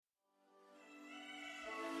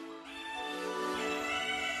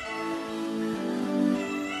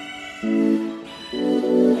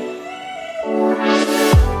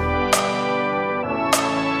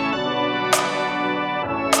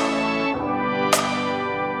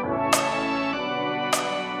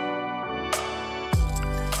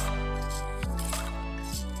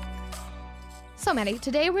So, Maddie,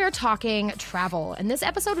 today we are talking travel, and this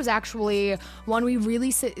episode was actually one we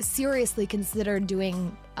really seriously considered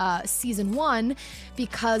doing season 1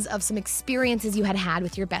 because of some experiences you had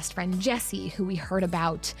with your best friend Jessie, who we heard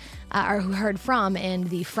about, or who heard from in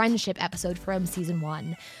the friendship episode from season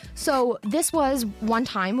 1. So this was one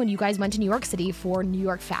time when you guys went to New York City for New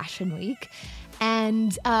York Fashion Week,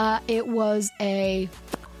 and it was a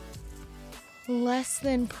less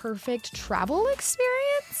than perfect travel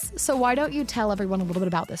experience. So why don't you tell everyone a little bit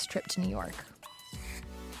about this trip to New York?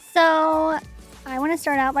 So I want to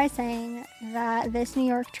start out by saying that this New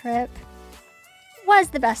York trip was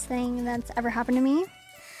the best thing that's ever happened to me.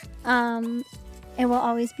 It will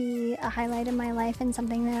always be a highlight in my life and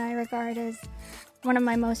something that I regard as one of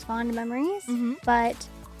my most fond memories. But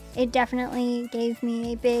it definitely gave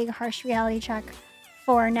me a big, harsh reality check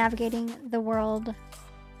for navigating the world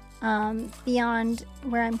beyond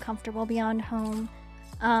where I'm comfortable, beyond home.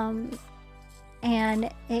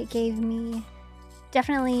 And it gave me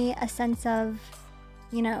definitely a sense of,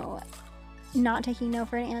 not taking no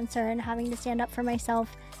for an answer and having to stand up for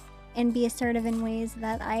myself and be assertive in ways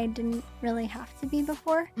that I didn't really have to be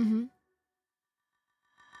before.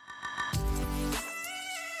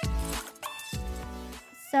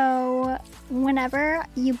 So whenever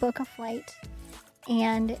you book a flight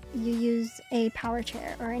and you use a power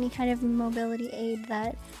chair or any kind of mobility aid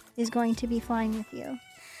that is going to be flying with you,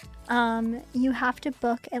 you have to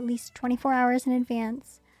book at least 24 hours in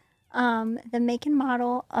advance the make and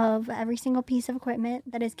model of every single piece of equipment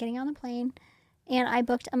that is getting on the plane. And I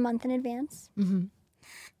booked a month in advance.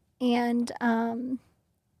 And,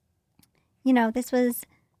 this was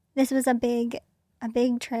a big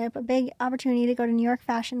trip, a big opportunity to go to New York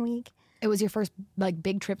Fashion Week. It was your first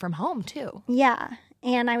big trip from home too. Yeah,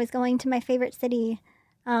 and I was going to my favorite city.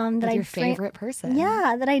 Favorite person.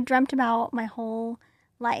 Yeah, that I dreamt about my whole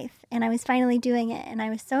life, and I was finally doing it, and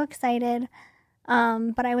I was so excited.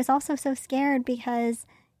 But I was also so scared because,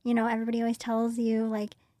 everybody always tells you,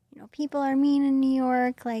 people are mean in New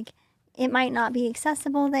York, it might not be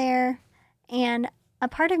accessible there. And a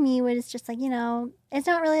part of me was just it's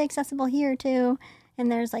not really accessible here too,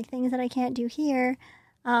 and there's things that I can't do here.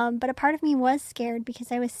 But a part of me was scared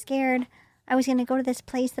because I was scared I was going to go to this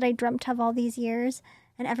place that I dreamt of all these years,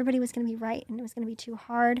 and everybody was going to be right, and it was going to be too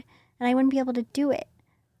hard, and I wouldn't be able to do it.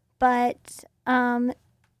 But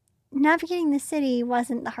navigating the city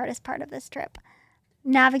wasn't the hardest part of this trip.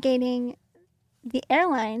 Navigating the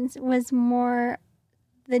airlines was more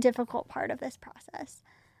the difficult part of this process.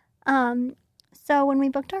 So when we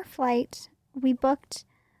booked our flight, we booked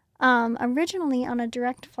originally on a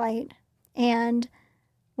direct flight, and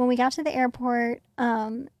when we got to the airport,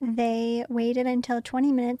 they waited until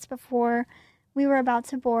 20 minutes before we were about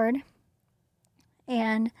to board,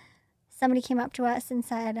 and somebody came up to us and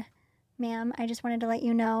said, "Ma'am, I just wanted to let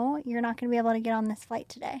you know you're not going to be able to get on this flight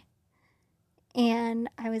today." And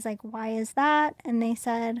I was like, "Why is that?" And they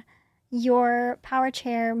said, "Your power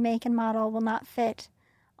chair make and model will not fit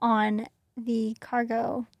on the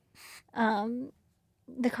cargo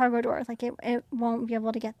door. It won't be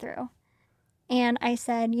able to get through." And I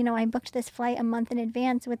said, I booked this flight a month in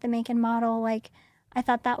advance with the make and model. I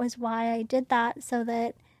thought that was why I did that, so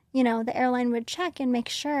that, the airline would check and make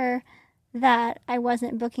sure that I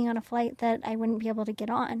wasn't booking on a flight that I wouldn't be able to get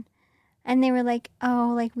on. And they were like,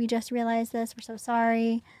 "Oh, we just realized this. We're so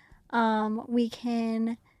sorry. The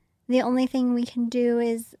only thing we can do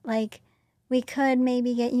is, we could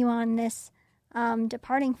maybe get you on this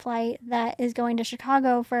departing flight that is going to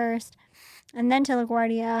Chicago first and then to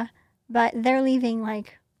LaGuardia, but they're leaving,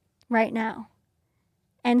 right now."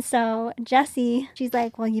 And so Jessie, she's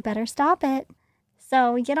like, "Well, you better stop it."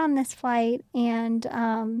 So we get on this flight, and,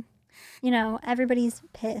 everybody's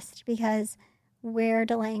pissed because we're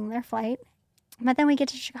delaying their flight. But then we get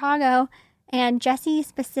to Chicago, and Jessie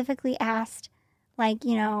specifically asked,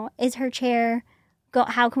 is her chair,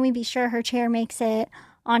 how can we be sure her chair makes it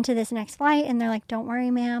onto this next flight? And they're like, "Don't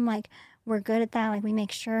worry, ma'am. We're good at that. We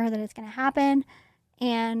make sure that it's going to happen."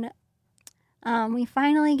 And we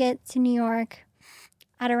finally get to New York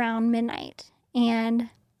at around midnight.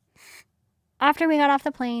 And after we got off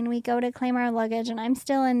the plane, we go to claim our luggage, and I'm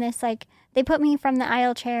still in this, they put me from the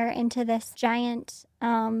aisle chair into this giant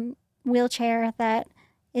wheelchair that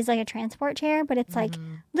is a transport chair, but it's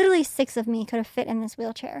literally 6 of me could have fit in this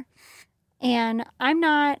wheelchair. And I'm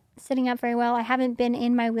not sitting up very well. I haven't been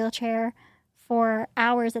in my wheelchair for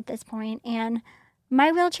hours at this point, and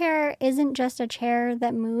my wheelchair isn't just a chair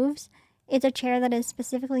that moves. It's a chair that is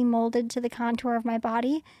specifically molded to the contour of my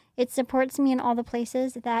body. It supports me in all the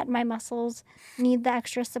places that my muscles need the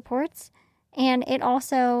extra supports. And it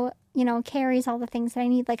also, carries all the things that I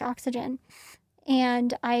need, like oxygen.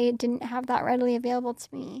 and I didn't have that readily available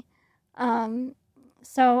to me.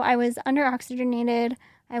 So I was under oxygenated.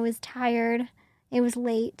 I was tired. It was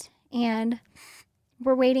late, and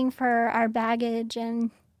we're waiting for our baggage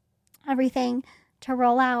and everything to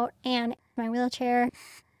roll out, and my wheelchair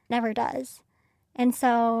never does. And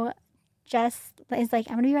so Jess is like,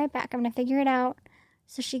 I'm going to be right back. I'm going to figure it out.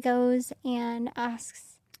 So she goes and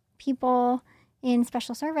asks people in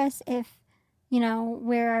special service if,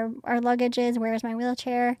 where our luggage is, where is my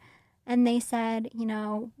wheelchair? And they said,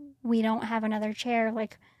 we don't have another chair.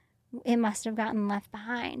 Like, it must have gotten left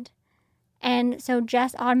behind. And so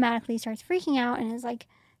Jess automatically starts freaking out and is like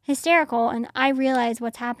hysterical. And I realize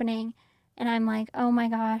what's happening. And I'm like, oh my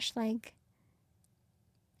gosh, like,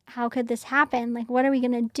 how could this happen? Like, what are we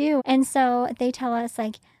going to do? And so they tell us,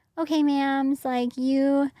 like, okay, ma'ams, like,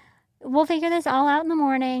 we'll figure this all out in the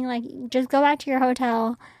morning. Like, just go back to your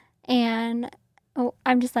hotel. And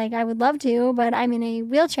I'm just like, I would love to, but I'm in a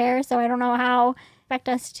wheelchair, so I don't know how expect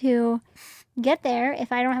us to get there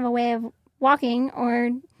if I don't have a way of walking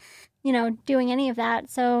or, doing any of that.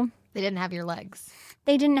 So they didn't have your legs.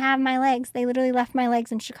 They didn't have my legs. They literally left my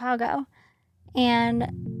legs in Chicago.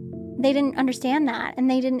 And they didn't understand that.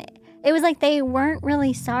 And it was like they weren't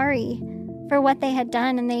really sorry for what they had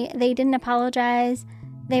done. And they didn't apologize.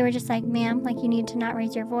 They were just like, ma'am, like, you need to not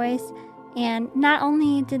raise your voice. And not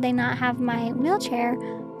only did they not have my wheelchair,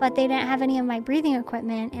 but they didn't have any of my breathing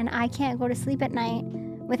equipment. And I can't go to sleep at night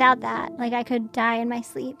without that. Like, I could die in my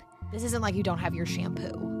sleep. This isn't like you don't have your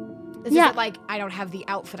shampoo. This isn't like I don't have the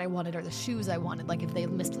outfit I wanted or the shoes I wanted, like if they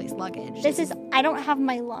misplaced luggage. This is, I don't have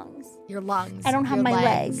my lungs. Your lungs. I don't have my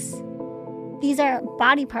legs. These are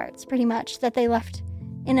body parts, pretty much, that they left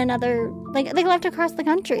in another, like, they left across the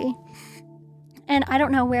country. And I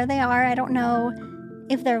don't know where they are. I don't know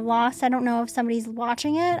if they're lost. I don't know if somebody's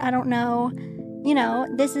watching it. I don't know.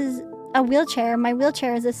 This is a wheelchair. My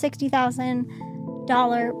wheelchair is a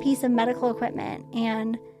 $60,000 piece of medical equipment.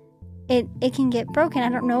 And it can get broken. I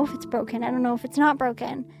don't know if it's broken. I don't know if it's not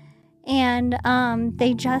broken. And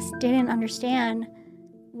they just didn't understand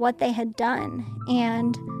what they had done.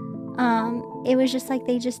 And it was just like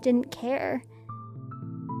they just didn't care.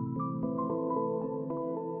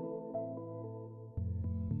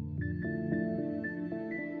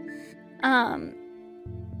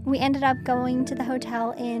 We ended up going to the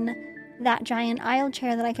hotel in that giant aisle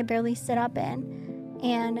chair that I could barely sit up in.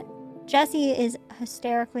 And Jessie is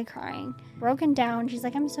hysterically crying, broken down. She's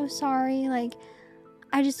like, I'm so sorry. Like,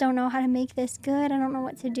 I just don't know how to make this good. I don't know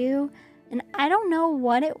what to do. And I don't know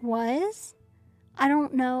what it was. I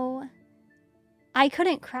don't know. I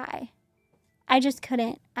couldn't cry. I just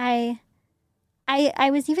couldn't. I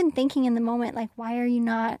was even thinking in the moment, like, why are you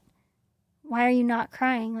not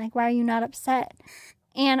crying? Like, why are you not upset?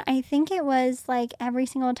 And I think it was like every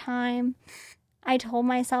single time I told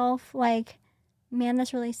myself, like, man,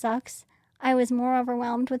 this really sucks, I was more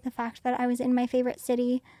overwhelmed with the fact that I was in my favorite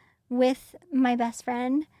city with my best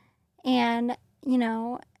friend. And,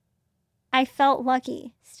 I felt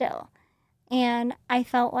lucky still. And I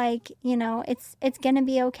felt like, it's going to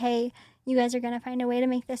be okay. You guys are going to find a way to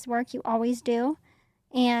make this work. You always do.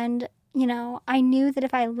 And, I knew that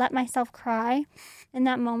if I let myself cry in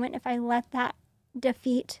that moment, if I let that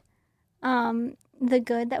defeat the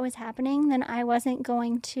good that was happening, then I wasn't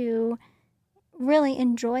going to really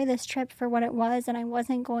enjoy this trip for what it was, and I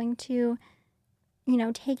wasn't going to,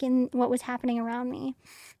 take in what was happening around me.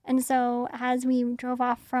 And so as we drove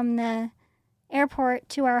off from the airport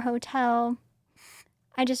to our hotel,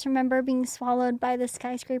 I just remember being swallowed by the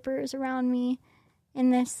skyscrapers around me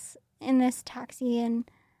in this taxi. And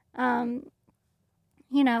I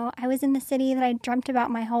was in the city that I dreamt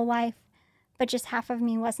about my whole life, but just half of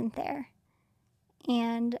me wasn't there.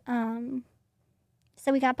 And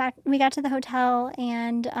so we got to the hotel,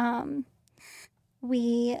 and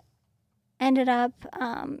we ended up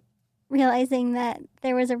realizing that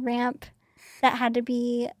there was a ramp that had to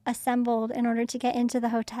be assembled in order to get into the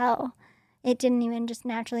hotel. It didn't even just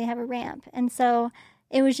naturally have a ramp. And so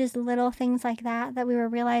it was just little things like that we were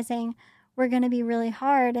realizing were going to be really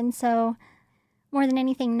hard. And so more than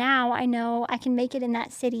anything now, I know I can make it in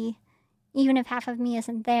that city, even if half of me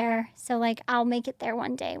isn't there. So, like, I'll make it there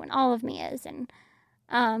one day when all of me is. And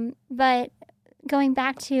but going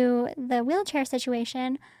back to the wheelchair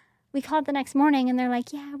situation, we called the next morning and they're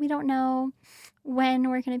like, yeah, we don't know when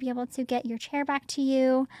we're going to be able to get your chair back to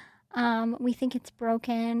you. We think it's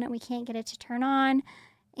broken. We can't get it to turn on.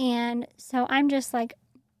 And so I'm just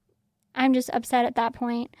upset at that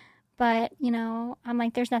point. But, I'm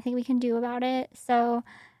like, there's nothing we can do about it. So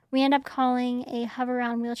we end up calling a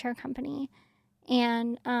Hover-Round wheelchair company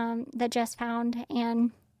and that Jess found.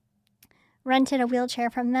 And rented a wheelchair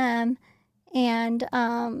from them, and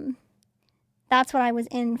that's what I was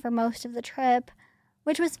in for most of the trip,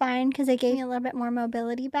 which was fine because it gave me a little bit more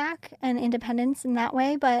mobility back and independence in that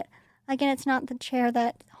way. But again, it's not the chair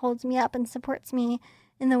that holds me up and supports me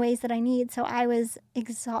in the ways that I need. So I was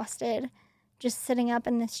exhausted just sitting up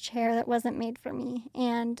in this chair that wasn't made for me.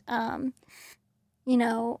 And,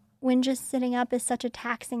 when just sitting up is such a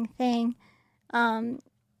taxing thing,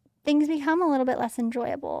 things become a little bit less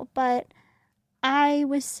enjoyable. But I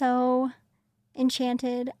was so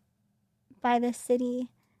enchanted by this city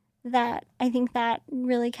that I think that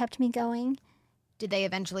really kept me going. Did they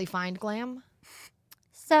eventually find Glam?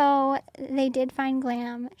 So they did find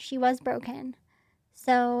Glam. She was broken.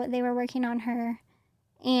 So they were working on her.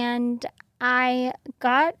 And I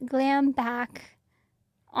got Glam back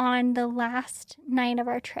on the last night of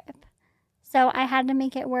our trip. So I had to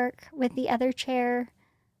make it work with the other chair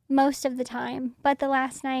most of the time. But the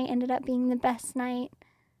last night ended up being the best night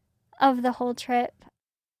of the whole trip.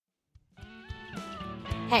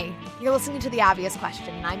 Hey, you're listening to The Obvious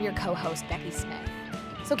Question, and I'm your co-host, Becky Smith.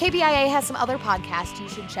 So KBIA has some other podcasts you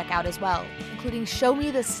should check out as well, including Show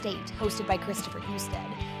Me the State, hosted by Christopher Husted.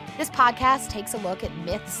 This podcast takes a look at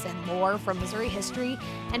myths and lore from Missouri history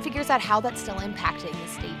and figures out how that's still impacting the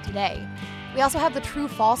state today. We also have the True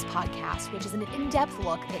False podcast, which is an in-depth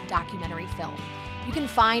look at documentary film. You can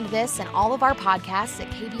find this and all of our podcasts at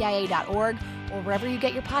kbia.org or wherever you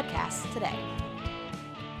get your podcasts today.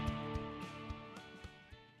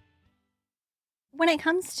 When it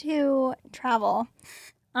comes to travel,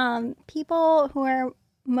 people who are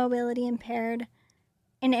mobility impaired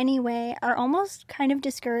in any way are almost kind of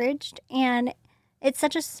discouraged, and it's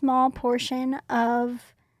such a small portion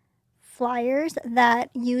of flyers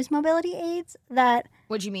that use mobility aids that...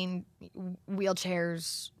 What do you mean?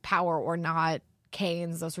 Wheelchairs, power or not,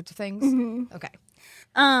 canes, those sorts of things? Mm-hmm. Okay.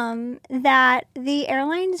 That the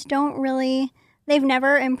airlines don't really... They've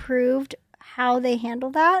never improved how they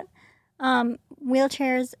handle that.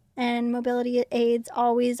 Wheelchairs and mobility aids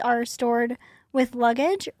always are stored with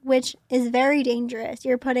luggage, which is very dangerous.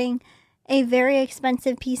 You're putting a very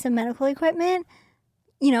expensive piece of medical equipment,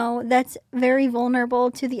 that's very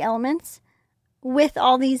vulnerable to the elements with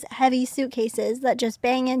all these heavy suitcases that just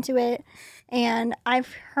bang into it. And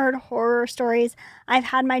I've heard horror stories. I've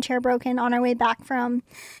had my chair broken on our way back from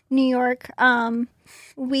New York.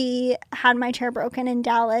 We had my chair broken in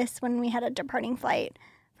Dallas when we had a departing flight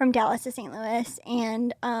from Dallas to St. Louis,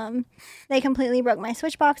 and they completely broke my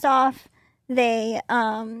switch box off. They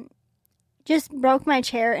just broke my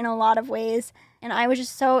chair in a lot of ways, and I was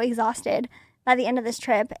just so exhausted by the end of this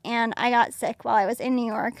trip, and I got sick while I was in New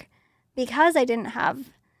York because I didn't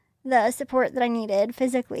have the support that I needed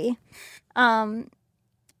physically, and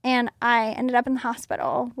I ended up in the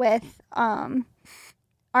hospital with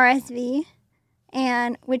RSV,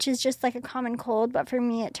 and which is just like a common cold, but for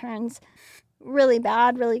me it turns really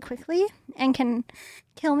bad really quickly and can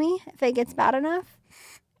kill me if it gets bad enough.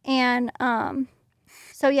 And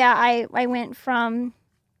so yeah, I went from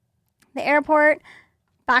the airport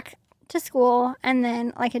back to school, and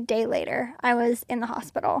then like a day later I was in the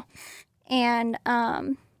hospital. And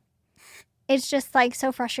it's just like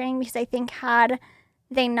so frustrating because I think had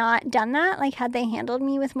they not done that, like had they handled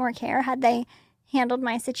me with more care, had they handled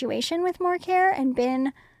my situation with more care and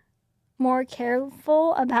been more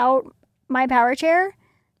careful about my power chair,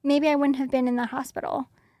 maybe I wouldn't have been in the hospital.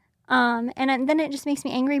 And then it just makes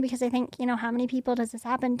me angry because I think, how many people does this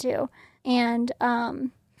happen to? And,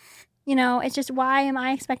 it's just, why am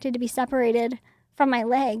I expected to be separated from my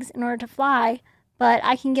legs in order to fly, but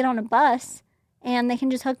I can get on a bus and they can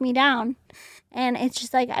just hook me down? And it's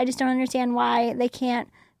just like, I just don't understand why they can't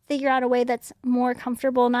figure out a way that's more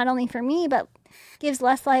comfortable, not only for me, but gives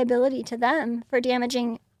less liability to them for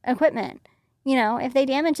damaging equipment. If they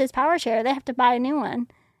damage this power chair, they have to buy a new one.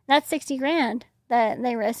 That's $60,000 that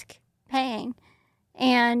they risk paying.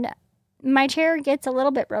 And my chair gets a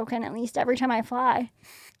little bit broken at least every time I fly.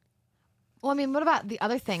 Well, I mean, what about the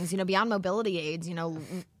other things, beyond mobility aids,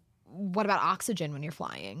 what about oxygen when you're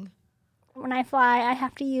flying? When I fly, I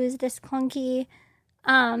have to use this clunky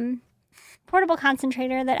portable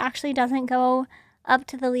concentrator that actually doesn't go up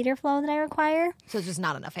to the liter flow that I require. So it's just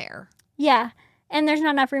not enough air. Yeah. And there's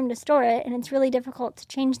not enough room to store it, and it's really difficult to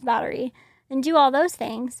change the battery and do all those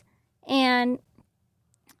things. And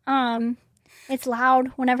it's loud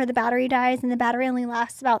whenever the battery dies, and the battery only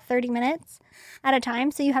lasts about 30 minutes at a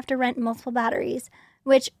time, so you have to rent multiple batteries,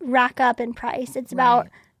 which rack up in price. It's about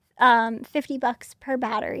 $50 per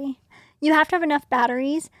battery. You have to have enough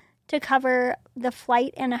batteries to cover the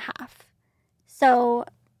flight and a half. So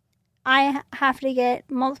I have to get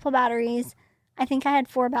multiple batteries. I think I had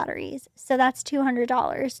 4 batteries. So that's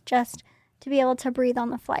 $200 just to be able to breathe on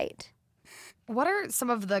the flight. What are some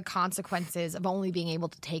of the consequences of only being able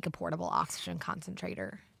to take a portable oxygen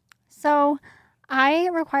concentrator? So I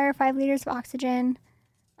require 5 liters of oxygen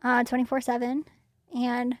 24/7.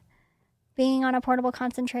 And being on a portable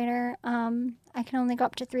concentrator, I can only go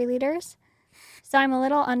up to 3 liters. So I'm a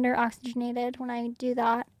little under oxygenated when I do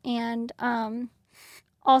that. And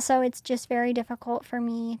also, it's just very difficult for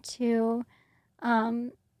me to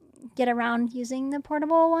get around using the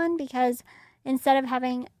portable one because instead of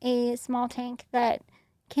having a small tank that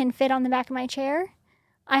can fit on the back of my chair,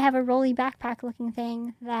 I have a rolly backpack looking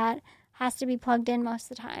thing that has to be plugged in most of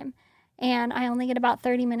the time. And I only get about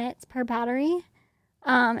 30 minutes per battery.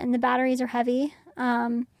 And the batteries are heavy.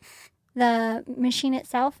 The machine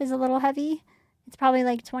itself is a little heavy. It's probably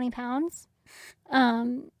like 20 pounds.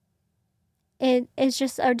 It is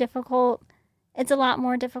just it's a lot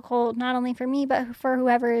more difficult, not only for me, but for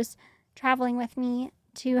whoever is traveling with me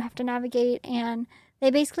to have to navigate. And I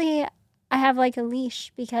have like a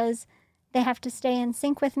leash because they have to stay in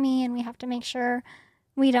sync with me and we have to make sure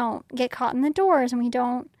we don't get caught in the doors and we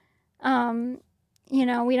don't turn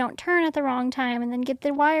at the wrong time and then get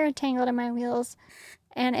the wire tangled in my wheels.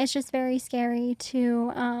 And it's just very scary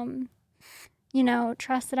to,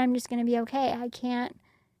 trust that I'm just going to be okay. I can't,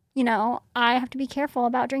 I have to be careful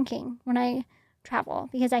about drinking when I travel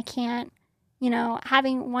because I can't,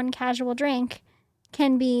 having one casual drink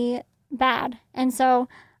can be bad. And so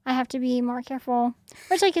I have to be more careful,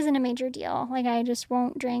 which isn't a major deal. I just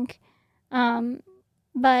won't drink.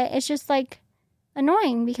 But it's just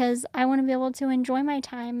annoying because I want to be able to enjoy my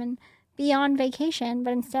time and be on vacation,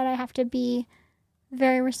 but instead I have to be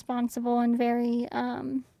very responsible and very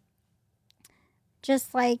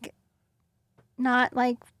not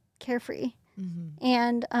carefree. Mm-hmm.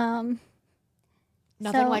 And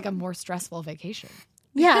nothing like a more stressful vacation.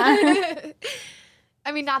 Yeah.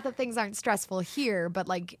 I mean, not that things aren't stressful here, but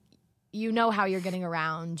how you're getting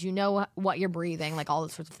around, what you're breathing, all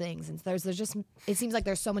those sorts of things. And there's just, it seems like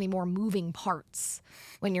there's so many more moving parts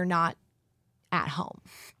when you're not at home.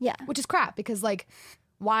 Yeah. Which is crap because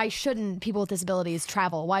why shouldn't people with disabilities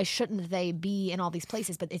travel? Why shouldn't they be in all these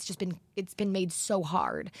places? But it's been made so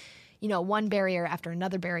hard. One barrier after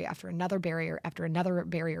another barrier after another barrier after another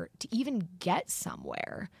barrier to even get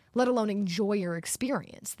somewhere, let alone enjoy your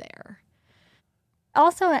experience there.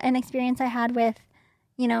 Also, an experience I had with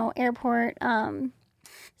airport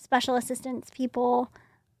special assistance people.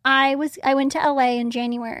 I went to LA in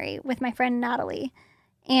January with my friend Natalie,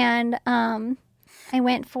 and I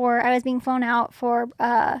was being flown out for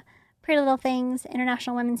Pretty Little Things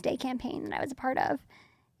International Women's Day campaign that I was a part of,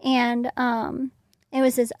 and it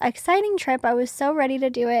was this exciting trip. I was so ready to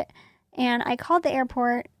do it, and I called the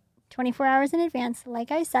airport 24 hours in advance,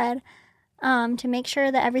 like I said, to make sure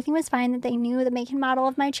that everything was fine, that they knew the make and model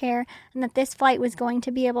of my chair, and that this flight was going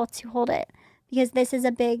to be able to hold it, because this is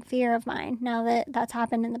a big fear of mine now that that's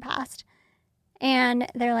happened in the past. And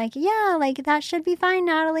they're like, yeah, that should be fine,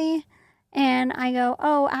 Natalie. And I go,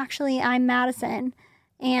 oh, actually, I'm Madison.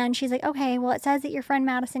 And she's like, okay, well, it says that your friend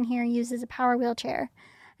Madison here uses a power wheelchair.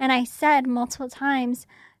 And I said multiple times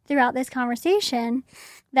throughout this conversation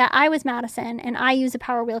that I was Madison and I use a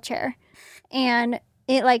power wheelchair. And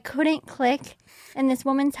it couldn't click in this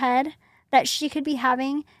woman's head that she could be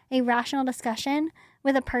having a rational discussion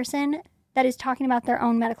with a person that is talking about their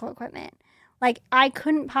own medical equipment. I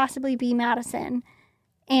couldn't possibly be Madison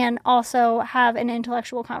and also have an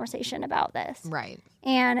intellectual conversation about this. Right.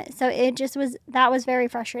 And so that was very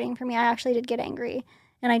frustrating for me. I actually did get angry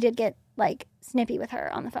and I did get snippy with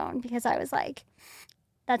her on the phone because I was like,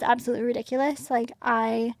 that's absolutely ridiculous.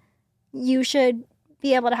 You should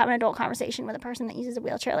be able to have an adult conversation with a person that uses a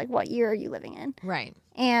wheelchair. What year are you living in? Right.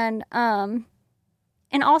 And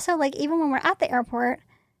also even when we're at the airport,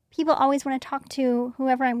 people always want to talk to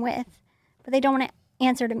whoever I'm with, but they don't want to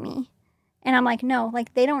answer to me. And I'm like, no,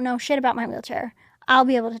 they don't know shit about my wheelchair. I'll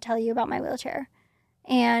be able to tell you about my wheelchair.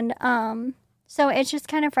 And so it's just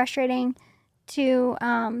kind of frustrating to,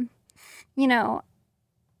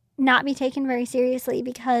 not be taken very seriously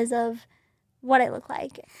because of what I look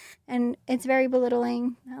like. And it's very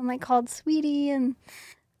belittling. I'm called sweetie and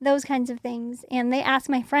those kinds of things. And they ask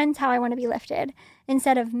my friends how I want to be lifted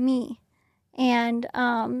instead of me. And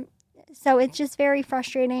so it's just very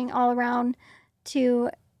frustrating all around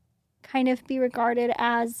to kind of be regarded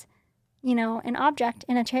as, an object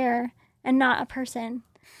in a chair and not a person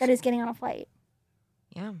that is getting on a flight.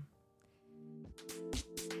 Yeah.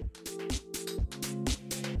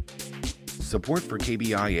 Support for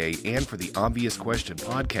KBIA and for the Obvious Question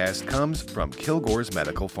podcast comes from Kilgore's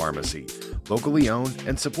Medical Pharmacy, locally owned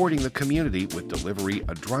and supporting the community with delivery,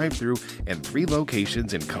 a drive-thru, and 3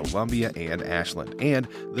 locations in Columbia and Ashland, and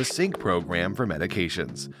the Sync program for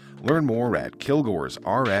medications. Learn more at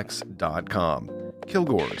kilgoresrx.com.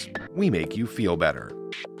 Kilgore's, we make you feel better.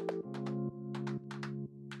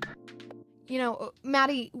 You know,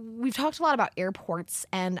 Maddie, we've talked a lot about airports,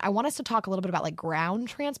 and I want us to talk a little bit about like ground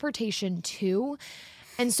transportation too.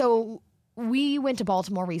 And so we went to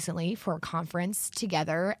Baltimore recently for a conference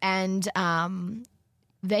together, and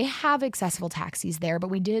they have accessible taxis there, but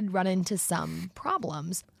we did run into some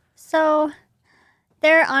problems. So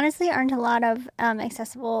there honestly aren't a lot of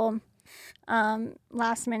accessible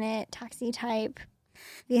last minute taxi type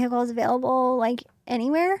vehicles available like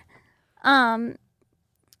anywhere.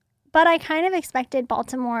 But I kind of expected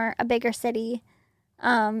Baltimore, a bigger city,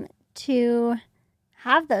 to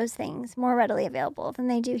have those things more readily available than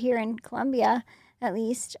they do here in Columbia, at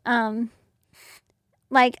least.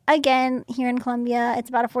 Like, again, here in Columbia, it's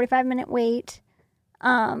about a 45-minute wait,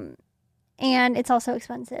 and it's also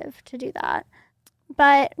expensive to do that.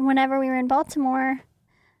 But whenever we were in Baltimore,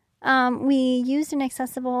 we used an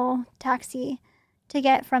accessible taxi to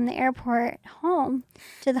get from the airport home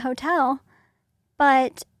to the hotel.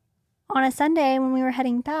 But on a Sunday when we were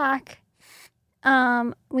heading back,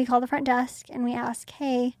 we called the front desk and we asked,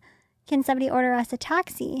 hey, can somebody order us a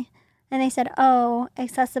taxi? And they said, oh,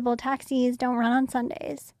 accessible taxis don't run on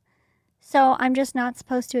Sundays. So I'm just not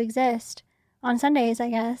supposed to exist on Sundays, I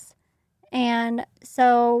guess. And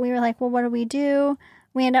so we were like, well, what do we do?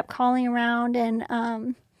 We end up calling around, and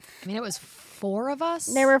it was 4 of us?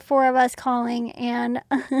 There were 4 of us calling, and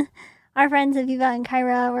our friends Aviva and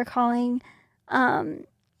Kyra were calling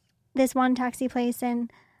this one taxi place, and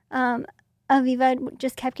Aviva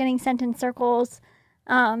just kept getting sent in circles,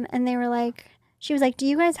 and they were like, she was like, do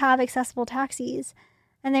you guys have accessible taxis?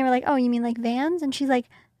 And they were like, oh, you mean like vans? And she's like,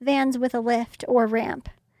 vans with a lift or ramp.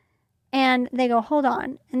 And they go, hold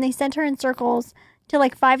on. And they sent her in circles to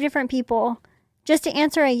like 5 different people just to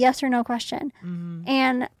answer a yes or no question. Mm-hmm.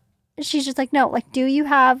 And she's just like, no, like, do you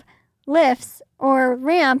have lifts or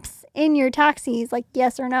ramps in your taxis? Like,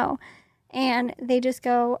 yes or no? And they just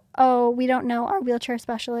go, oh, we don't know. Our wheelchair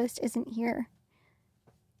specialist isn't here.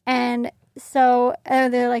 And so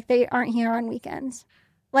they're like, they aren't here on weekends.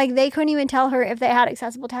 Like, they couldn't even tell her if they had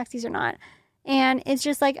accessible taxis or not. And it's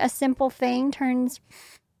just like a simple thing turns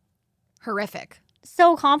horrific.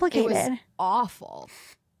 So complicated. It was awful.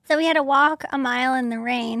 So we had to walk a mile in the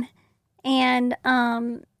rain. And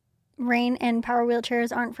rain and power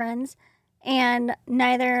wheelchairs aren't friends. And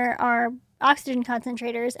neither are oxygen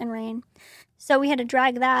concentrators and rain. So we had to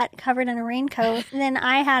drag that covered in a raincoat. And then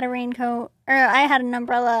I had an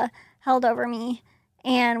umbrella held over me,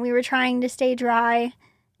 and we were trying to stay dry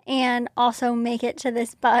and also make it to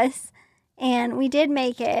this bus. And we did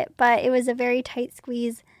make it, but it was a very tight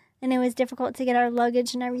squeeze, and it was difficult to get our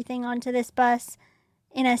luggage and everything onto this bus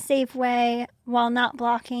in a safe way while not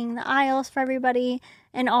blocking the aisles for everybody,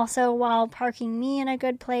 and also while parking me in a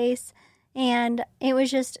good place. And it was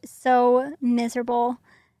just so miserable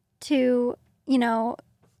to, and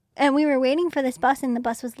we were waiting for this bus, and the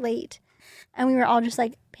bus was late. And we were all just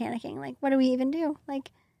like panicking, like, what do we even do?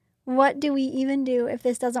 Like, what do we even do if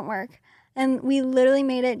this doesn't work? And we literally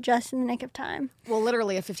made it just in the nick of time. Well,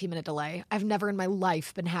 literally a 15-minute delay. I've never in my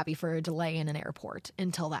life been happy for a delay in an airport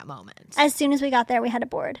until that moment. As soon as we got there, we had to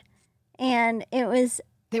board. And it was...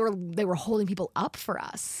 They were holding people up for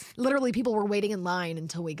us. Literally, people were waiting in line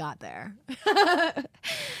until we got there.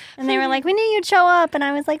 And they were like, we knew you'd show up. And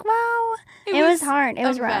I was like, wow. It was hard. It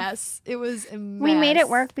was rough. Mess. It was a mess. We made it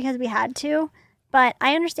work because we had to. But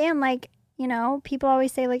I understand, like, people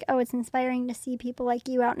always say, like, oh, it's inspiring to see people like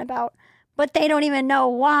you out and about. But they don't even know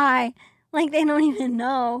why. Like, they don't even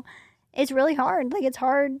know. It's really hard. Like, it's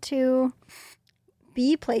hard to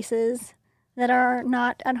be places that are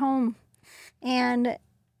not at home. And...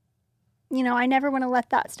 I never want to let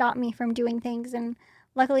that stop me from doing things. And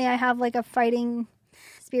luckily I have like a fighting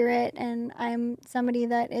spirit, and I'm somebody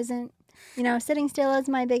that isn't, sitting still is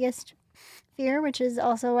my biggest fear, which is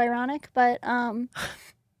also ironic. But, I'm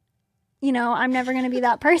never going to be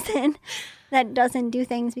that person that doesn't do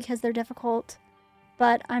things because they're difficult.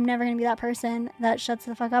 But I'm never going to be that person that shuts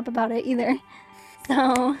the fuck up about it either.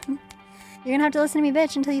 So you're going to have to listen to me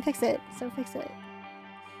bitch until you fix it. So fix it.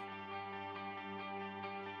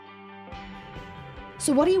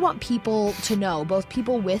 So what do you want people to know, both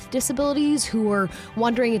people with disabilities who are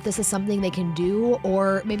wondering if this is something they can do,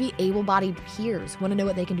 or maybe able-bodied peers want to know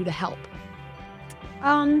what they can do to help?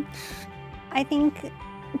 I think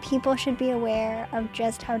people should be aware of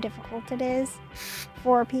just how difficult it is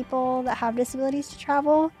for people that have disabilities to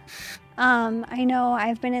travel. I know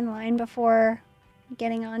I've been in line before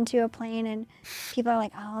getting onto a plane, and people are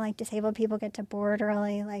like, oh, like disabled people get to board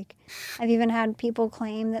early. Like, I've even had people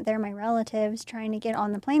claim that they're my relatives trying to get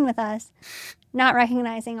on the plane with us, not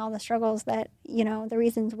recognizing all the struggles that, you know, the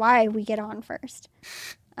reasons why we get on first.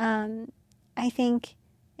 I think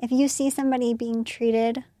if you see somebody being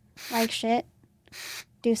treated like shit,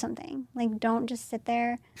 do something. Like, don't just sit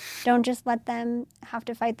there. Don't just let them have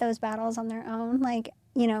to fight those battles on their own. Like,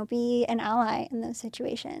 you know, be an ally in those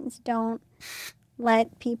situations. Don't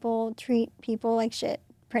let people treat people like shit,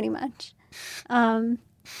 pretty much. You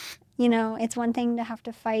know, it's one thing to have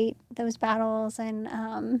to fight those battles,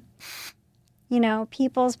 and, you know,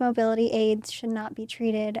 people's mobility aids should not be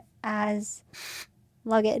treated as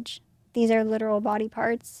luggage. These are literal body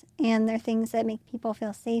parts, and they're things that make people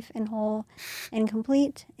feel safe and whole and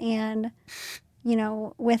complete. And, you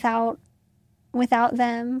know, without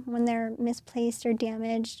them, when they're misplaced or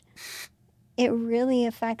damaged, it really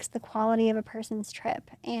affects the quality of a person's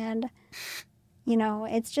trip. And, you know,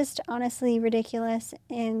 it's just honestly ridiculous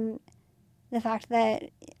in the fact that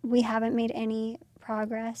we haven't made any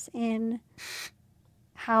progress in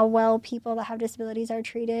how well people that have disabilities are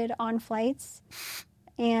treated on flights,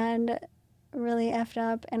 and really effed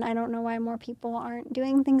up. And I don't know why more people aren't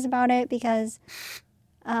doing things about it, because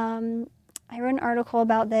I wrote an article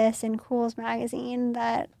about this in Cools magazine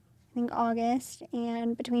that I think August,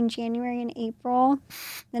 and between January and April,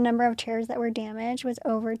 the number of chairs that were damaged was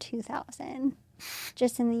over 2,000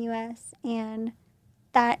 just in the US, and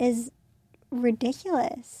that is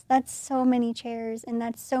ridiculous. That's so many chairs, and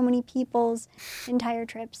that's so many people's entire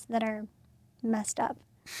trips that are messed up,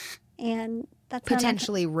 and that's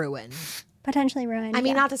potentially ruined. Potentially ruined. I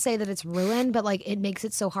mean, yeah. not to say that it's ruined, but like it makes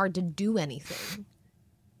it so hard to do anything.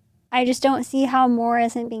 I just don't see how more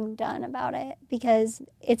isn't being done about it, because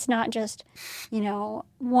it's not just, you know,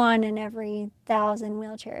 1 in every 1,000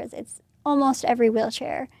 wheelchairs. It's almost every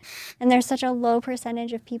wheelchair. And there's such a low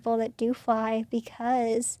percentage of people that do fly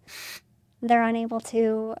because they're unable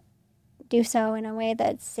to do so in a way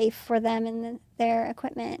that's safe for them and their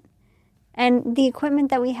equipment. And the equipment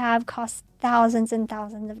that we have costs thousands and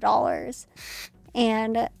thousands of dollars.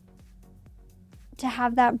 And to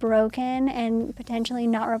have that broken and potentially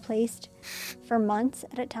not replaced for months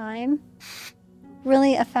at a time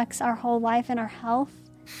really affects our whole life and our health.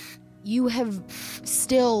 You have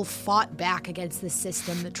still fought back against this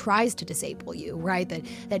system that tries to disable you, right?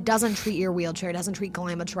 That doesn't treat your wheelchair, doesn't treat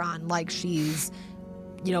Glamatron like she's,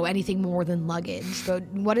 you know, anything more than luggage. But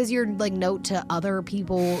what is your note to other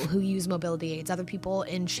people who use mobility aids, other people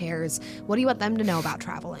in chairs? What do you want them to know about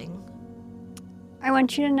traveling? I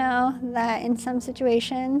want you to know that in some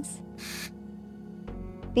situations,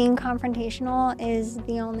 being confrontational is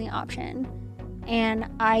the only option. And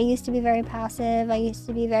I used to be very passive. I used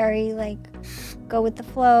to be very, go with the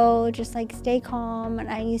flow, just, stay calm. And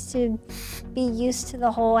I used to be used to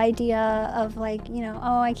the whole idea of, oh,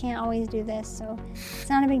 I can't always do this, so it's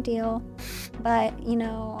not a big deal. But,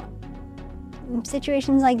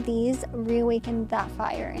 situations like these reawakened that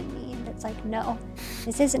fire in me. That's no,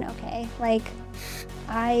 this isn't okay.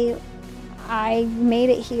 I made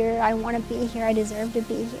it here. I want to be here. I deserve to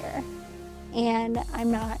be here. And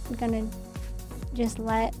I'm not going to just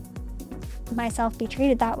let myself be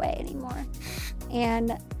treated that way anymore.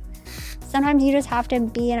 And sometimes you just have to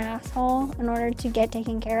be an asshole in order to get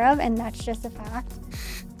taken care of, and that's just a fact.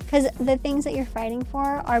 Because the things that you're fighting for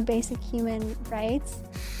are basic human rights,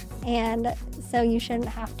 and so you shouldn't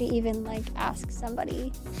have to even ask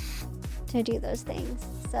somebody to do those things.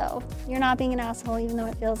 So you're not being an asshole, even though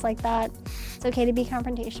it feels like that. It's okay to be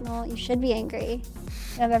confrontational. You should be angry.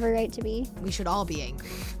 You have every right to be. We should all be angry.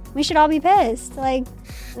 We should all be pissed.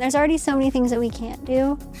 There's already so many things that we can't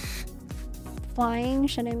do. Flying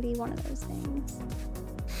shouldn't be one of those things.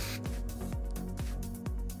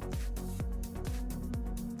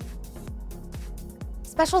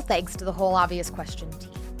 Special thanks to the Whole Obvious Question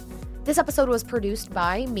team. This episode was produced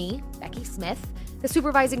by me, Becky Smith. The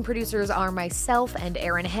supervising producers are myself and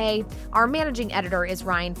Aaron Hay. Our managing editor is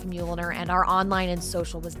Ryan Famuliner, and our online and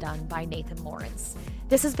social was done by Nathan Lawrence.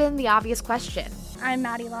 This has been The Obvious Question. I'm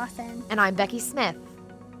Maddie Lawson. And I'm Becky Smith.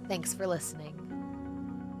 Thanks for listening.